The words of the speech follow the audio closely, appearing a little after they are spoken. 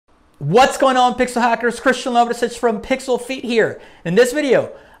What's going on, Pixel Hackers? Christian Lovrecich from PixlFeed here. In this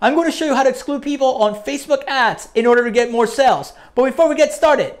video, I'm going to show you how to exclude people on Facebook ads in order to get more sales. But before we get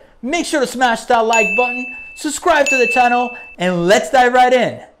started, make sure to smash that like button, subscribe to the channel, and let's dive right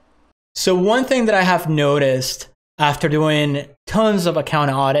in. So one thing that I have noticed after doing tons of account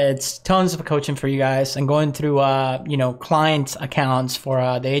audits, tons of coaching for you guys, and going through client accounts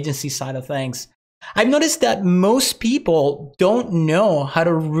for the agency side of things, I've noticed that most people don't know how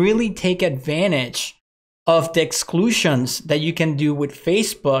to really take advantage of the exclusions that you can do with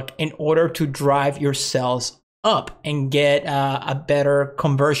Facebook in order to drive your sales up and get a better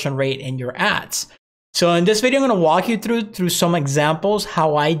conversion rate in your ads. So in this video, I'm going to walk you through some examples,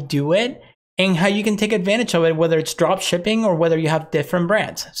 how I do it, and how you can take advantage of it, whether it's drop shipping or whether you have different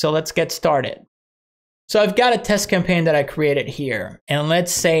brands. So let's get started. So I've got a test campaign that I created here. And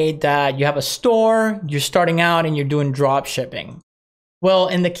let's say that you have a store, you're starting out and you're doing drop shipping. Well,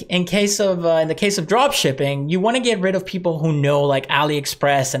 in the case of drop shipping, you want to get rid of people who know, like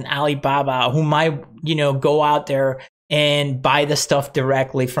AliExpress and Alibaba, who might, go out there and buy the stuff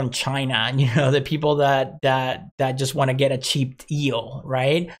directly from China. The people that just want to get a cheap deal,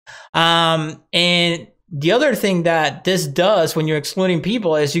 right? And the other thing that this does when you're excluding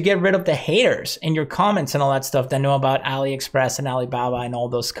people is you get rid of the haters in your comments and all that stuff that know about AliExpress and Alibaba and all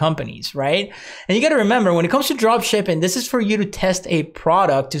those companies, right? And you got to remember, when it comes to drop shipping, this is for you to test a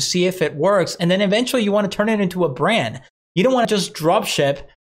product to see if it works. And then eventually you want to turn it into a brand. You don't want to just drop ship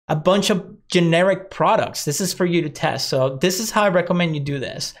a bunch of generic products. This is for you to test. So this is how I recommend you do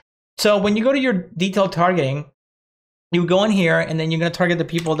this. So when you go to your detailed targeting, you go in here and then you're going to target the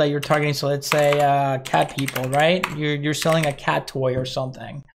people that you're targeting. So let's say cat people, right? You're selling a cat toy or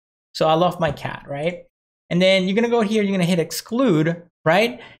something. So I love my cat, right? And then you're going to go here, you're going to hit exclude,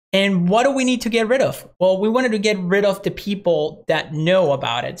 right? And what do we need to get rid of? Well, we wanted to get rid of the people that know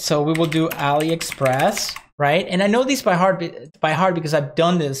about it. So we will do AliExpress, right? And I know these by heart because I've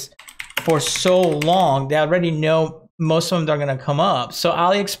done this for so long. They already know most of them are going to come up. So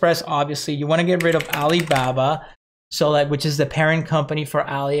AliExpress, obviously, you want to get rid of Alibaba. So which is the parent company for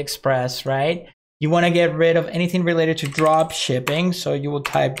AliExpress, right? You want to get rid of anything related to drop shipping. So you will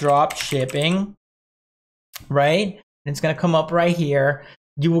type drop shipping, right? And it's going to come up right here.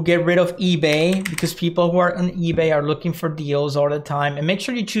 You will get rid of eBay because people who are on eBay are looking for deals all the time. And make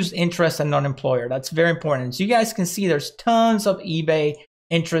sure you choose interest and non-employer. That's very important. So you guys can see there's tons of eBay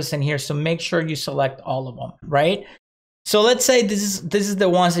interest in here. So make sure you select all of them, right? So let's say this is the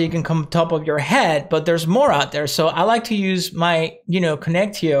ones that you can come top of your head, but there's more out there. So I like to use my,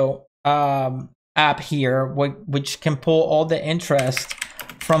 Connectio app here, which can pull all the interest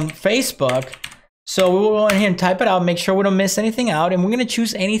from Facebook. So we will go in here and type it out, make sure we don't miss anything out. And we're going to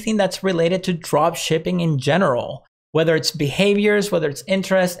choose anything that's related to drop shipping in general, whether it's behaviors, whether it's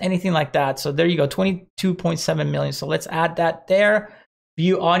interest, anything like that. So there you go, 22.7 million. So let's add that there.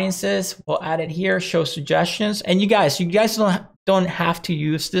 View audiences, we'll add it here, show suggestions. And you guys don't have to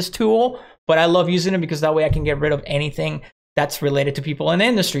use this tool, but I love using it because that way I can get rid of anything that's related to people in the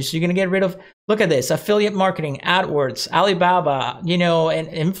industry. So you're gonna get rid of, look at this, affiliate marketing, AdWords, Alibaba, and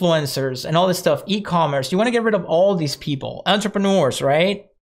influencers and all this stuff, e-commerce. You wanna get rid of all these people, entrepreneurs, right?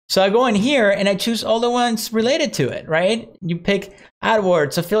 So I go in here and I choose all the ones related to it, right? You pick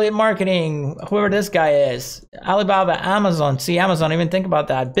AdWords, affiliate marketing, whoever this guy is, Alibaba, Amazon. See, Amazon, even think about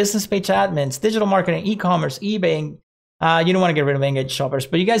that. Business page admins, digital marketing, e-commerce, eBay. You don't want to get rid of engaged shoppers,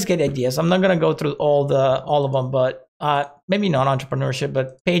 but you guys get ideas. I'm not going to go through all of them, but maybe not entrepreneurship,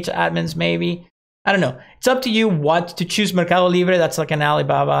 but page admins, maybe. I don't know. It's up to you what to choose. Mercado Libre, that's like an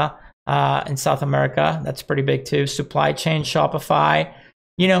Alibaba in South America. That's pretty big too. Supply chain, Shopify.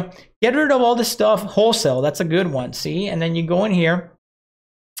 Get rid of all this stuff. Wholesale, that's a good one, see? And then you go in here,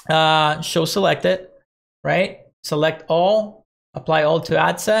 show selected, right? Select all, apply all to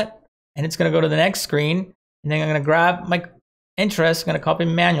ad set, and it's gonna go to the next screen. And then I'm gonna grab my interest, I'm gonna copy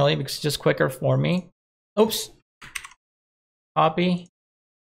manually because it's just quicker for me. Oops, copy,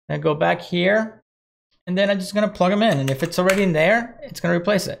 and go back here. And then I'm just gonna plug them in. And if it's already in there, it's gonna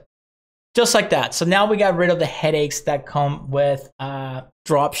replace it. Just like that. So now we got rid of the headaches that come with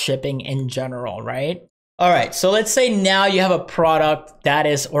drop shipping in general, right? All right, so let's say now you have a product that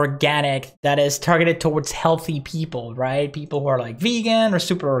is organic, that is targeted towards healthy people, right? People who are like vegan or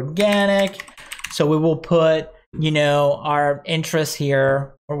super organic. So we will put, our interests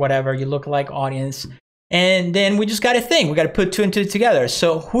here or whatever, you look like audience. And then we just got to think, we got to put two and two together.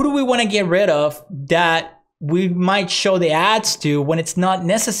 So who do we want to get rid of that we might show the ads to when it's not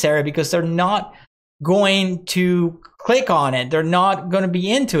necessary because they're not going to click on it. They're not going to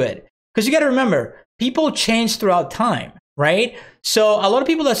be into it. Because you got to remember, people change throughout time. right? So a lot of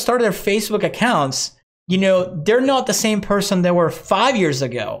people that started their Facebook accounts, you know, they're not the same person they were 5 years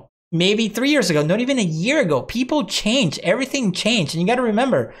ago, maybe 3 years ago, not even a year ago. People change, everything changed. And you got to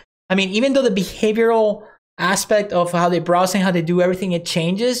remember, I mean, even though the behavioral aspect of how they browse and how they do everything, it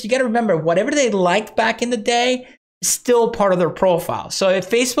changes. You got to remember, whatever they liked back in the day is still part of their profile. So if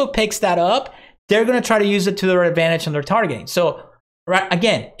Facebook picks that up, they're going to try to use it to their advantage in their targeting. So right,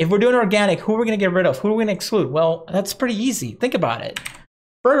 again, if we're doing organic, who are we going to get rid of? Who are we going to exclude? Well, that's pretty easy. Think about it.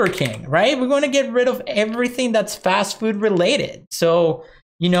 Burger King, right? We're going to get rid of everything that's fast food related. So,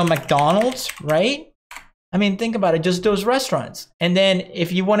 you know, McDonald's, right? I mean, think about it, just those restaurants. And then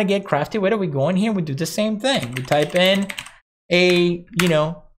if you want to get crafty, where do we go in here? We do the same thing. We type in a, you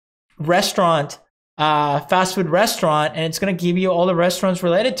know, restaurant, fast food restaurant, and it's going to give you all the restaurants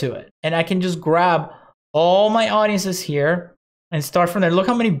related to it. And I can just grab all my audiences here and start from there. Look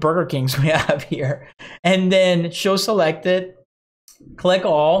how many Burger Kings we have here. And then show selected, click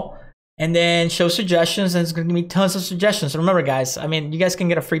all, and then show suggestions, and it's going to give me tons of suggestions. So remember, guys, I mean, you guys can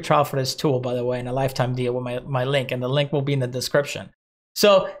get a free trial for this tool, by the way, and a lifetime deal with my link, and the link will be in the description.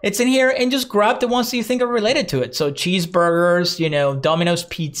 So it's in here, and just grab the ones that you think are related to it. So cheeseburgers, you know, Domino's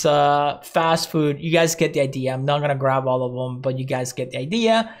pizza, fast food. You guys get the idea. I'm not going to grab all of them, but you guys get the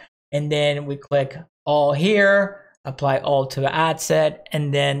idea. And then we click all here, apply all to the ad set,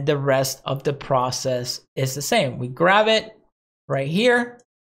 and then the rest of the process is the same. We grab it right here.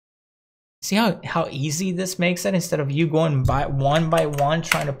 See how easy this makes it instead of you going by one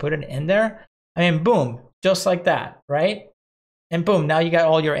trying to put it in there. I mean, boom, just like that, right? And boom, now you got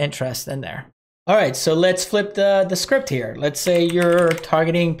all your interest in there. All right, so let's flip the script here. Let's say you're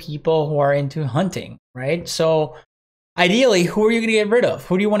targeting people who are into hunting, right? So ideally, who are you gonna get rid of?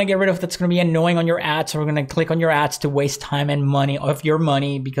 Who do you wanna get rid of that's gonna be annoying on your ads, or gonna click on your ads to waste time and money of your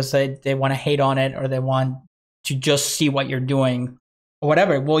money because they wanna hate on it, or they want to just see what you're doing, or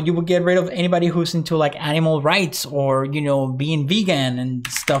whatever? Well, you will get rid of anybody who's into like animal rights, or, you know, being vegan and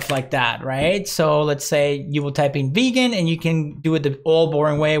stuff like that, right? So let's say you will type in vegan, and you can do it the all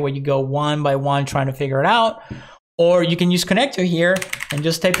boring way where you go one by one trying to figure it out. Or you can use connector here and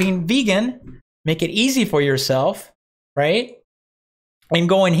just type in vegan, make it easy for yourself, right? And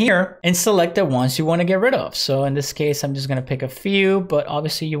go in here and select the ones you want to get rid of. So in this case, I'm just going to pick a few, but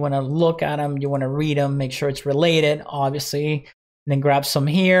obviously you want to look at them, you want to read them, make sure it's related, obviously. And then grab some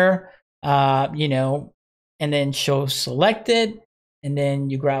here, you know, and then show selected, and then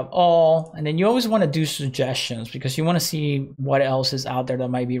you grab all, and then you always want to do suggestions because you want to see what else is out there that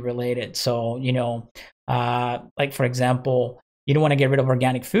might be related. So, you know, like for example, you don't want to get rid of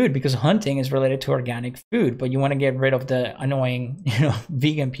organic food because hunting is related to organic food, but you want to get rid of the annoying, you know,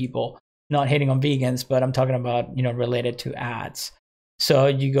 vegan people. Not hating on vegans, but I'm talking about, you know, related to ads. So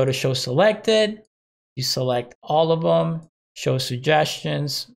you go to show selected, you select all of them, show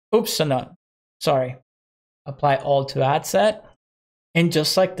suggestions. Oops, no, sorry. Apply all to ad set. And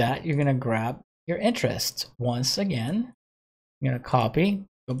just like that, you're going to grab your interests. Once again, you're going to copy,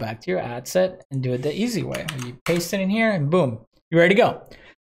 go back to your ad set, and do it the easy way. You paste it in here, and boom, you're ready to go.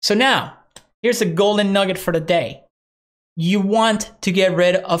 So now, here's a golden nugget for the day. You want to get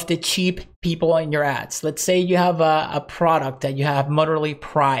rid of the cheap people in your ads. Let's say you have a product that you have moderately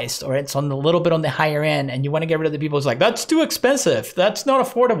priced, or it's on a little bit on the higher end, and you want to get rid of the people who's like, that's too expensive, that's not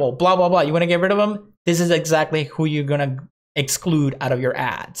affordable, blah, blah, blah. You want to get rid of them? This is exactly who you're going to exclude out of your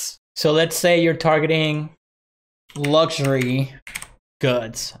ads. So let's say you're targeting luxury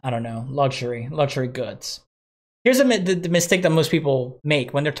goods. I don't know, luxury goods. Here's the mistake that most people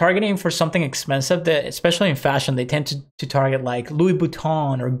make when they're targeting for something expensive, that especially in fashion, they tend to target like Louis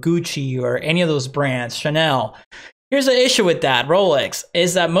Vuitton or Gucci or any of those brands, Chanel. Here's the issue with that, Rolex,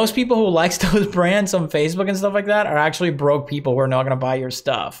 is that most people who likes those brands on Facebook and stuff like that are actually broke people who are not going to buy your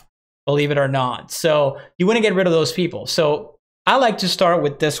stuff, believe it or not. So you want to get rid of those people. So I like to start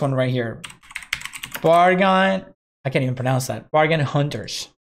with this one right here. Bargain, I can't even pronounce that. Bargain hunters.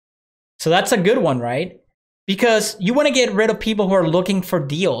 So that's a good one, right? Because you want to get rid of people who are looking for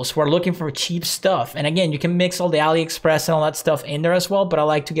deals, who are looking for cheap stuff. And again, you can mix all the AliExpress and all that stuff in there as well, but I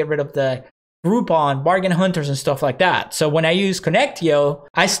like to get rid of the Groupon, bargain hunters, and stuff like that. So when I use Connectio,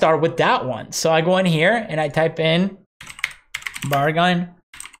 I start with that one. So I go in here and I type in bargain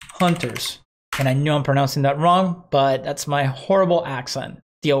hunters. And I know I'm pronouncing that wrong, but that's my horrible accent.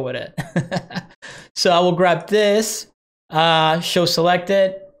 Deal with it. So I will grab this, show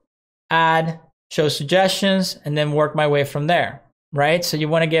selected, add, show suggestions, and then work my way from there, right? So you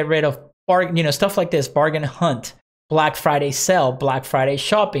want to get rid of stuff like this: bargain hunt, Black Friday sale, Black Friday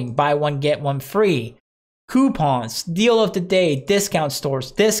shopping, buy one get one free, coupons, deal of the day, discount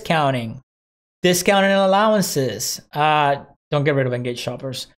stores, discounting, discount and allowances. Don't get rid of engaged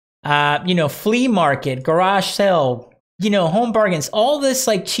shoppers. You know, flea market, garage sale, you know, home bargains, all this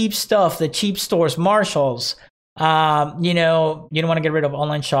like cheap stuff, the cheap stores, Marshalls. You know, you don't want to get rid of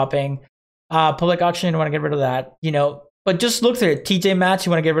online shopping. Public auction, you don't want to get rid of that, you know, but just look through it. TJ Maxx,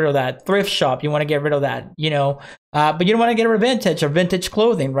 you want to get rid of that. Thrift shop, you want to get rid of that, you know, but you don't want to get rid of vintage or vintage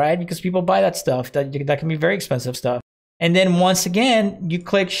clothing, right? Because people buy that stuff. That can be very expensive stuff. And then once again, you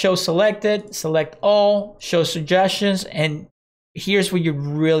click show selected, select all, show suggestions, and here's where you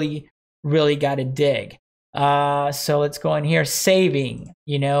really got to dig. So let's go in here, saving,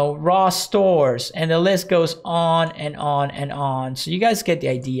 you know, raw stores, and the list goes on and on and on. So you guys get the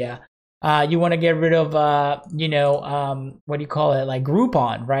idea. You want to get rid of, you know, what do you call it? Like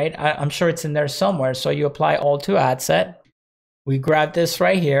Groupon, right? I'm sure it's in there somewhere. So you apply all to ad set. We grab this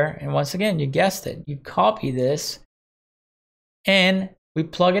right here. And once again, you guessed it. You copy this and we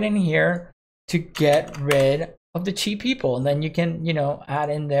plug it in here to get rid of the cheap people. And then you can, you know,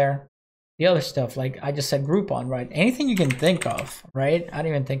 add in there the other stuff. Like I just said Groupon, right? Anything you can think of, right? I don't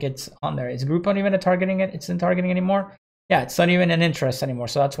even think it's on there. Is Groupon even it's in targeting anymore? Yeah, it's not even an interest anymore.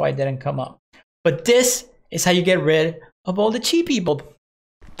 So that's why it didn't come up. But this is how you get rid of all the cheap people.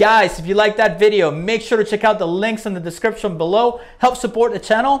 Guys, if you like that video, make sure to check out the links in the description below. Help support the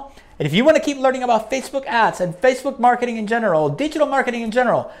channel. And if you want to keep learning about Facebook ads and Facebook marketing in general, digital marketing in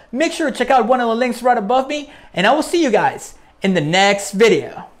general, make sure to check out one of the links right above me. And I will see you guys in the next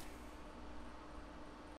video.